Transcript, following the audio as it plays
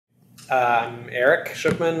I'm Eric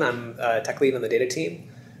Shookman. I'm a tech lead on the data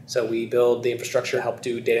team. So we build the infrastructure to help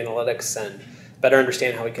do data analytics and better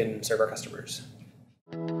understand how we can serve our customers.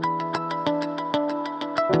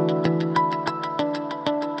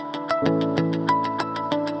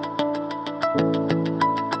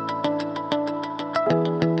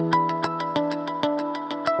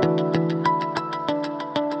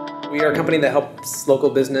 We are a company that helps local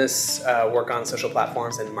business work on social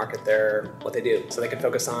platforms and market what they do, so they can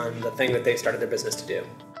focus on the thing that they started their business to do.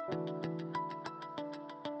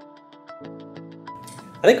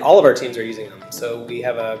 I think all of our teams are using them. So we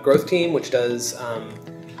have a growth team which does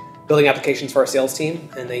building applications for our sales team,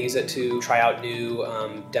 and they use it to try out new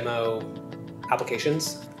demo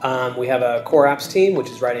applications. We have a core apps team which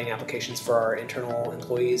is writing applications for our internal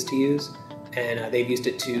employees to use. And they've used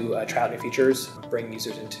it to try out new features, bring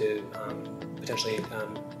users into potentially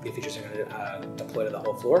new features they're going to deploy to the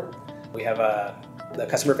whole floor. We have the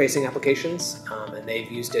customer-facing applications, and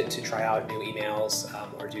they've used it to try out new emails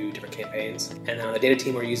or do different campaigns. And then on the data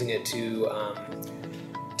team, we're using it to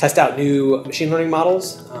test out new machine learning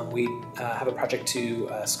models. We have a project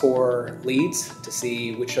to score leads to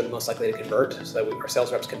see which are the most likely to convert, so that our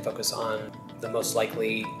sales reps can focus on the most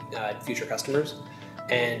likely future customers.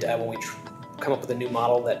 And when we come up with a new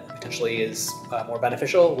model that potentially is more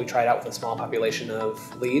beneficial, we try it out with a small population of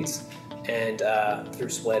leads, and through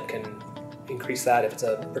Split can increase that if it's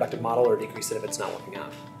a productive model or decrease it if it's not working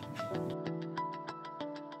out.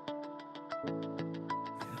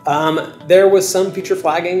 There was some feature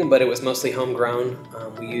flagging, but it was mostly homegrown.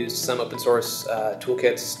 We used some open source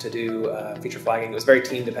toolkits to do feature flagging. It was very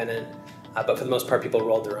team dependent, but for the most part people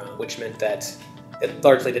rolled their own, which meant that it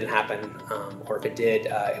largely didn't happen, or if it did,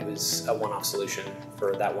 it was a one-off solution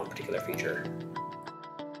for that one particular feature.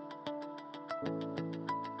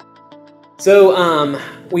 So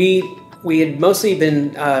we had mostly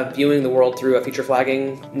been viewing the world through a feature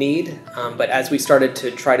flagging need, but as we started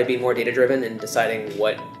to try to be more data-driven and deciding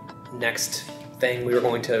what next thing we were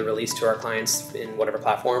going to release to our clients in whatever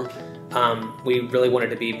platform, we really wanted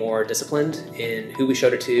to be more disciplined in who we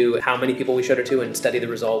showed it to, how many people we showed it to, and study the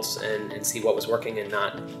results and see what was working and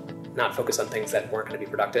not focus on things that weren't going to be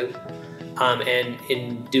productive. And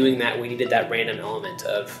in doing that, we needed that random element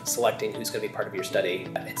of selecting who's going to be part of your study.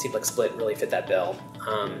 It seemed like Split really fit that bill.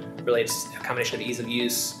 Really, it's a combination of ease of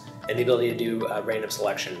use and the ability to do random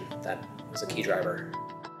selection that was a key driver.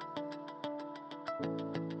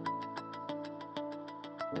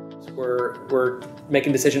 We're making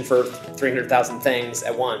a decision for 300,000 things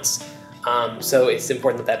at once, so it's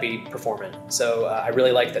important that be performant. So I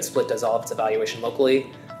really like that Split does all of its evaluation locally.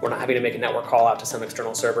 We're not having to make a network call out to some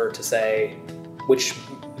external server to say which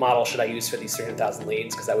model should I use for these 300,000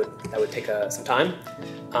 leads, because that would take some time.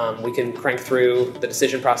 We can crank through the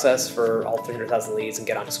decision process for all 300,000 leads and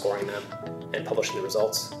get on to scoring them and publishing the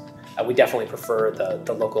results. We definitely prefer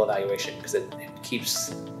the local evaluation because it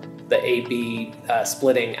keeps the A/B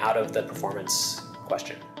splitting out of the performance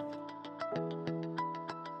question.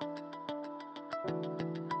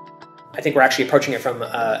 I think we're actually approaching it from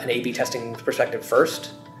an A/B testing perspective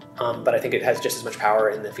first, but I think it has just as much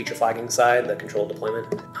power in the feature flagging side, the controlled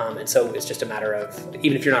deployment. And so it's just a matter of,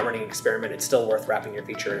 even if you're not running an experiment, it's still worth wrapping your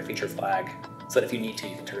feature in a feature flag so that if you need to,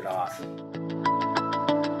 you can turn it off.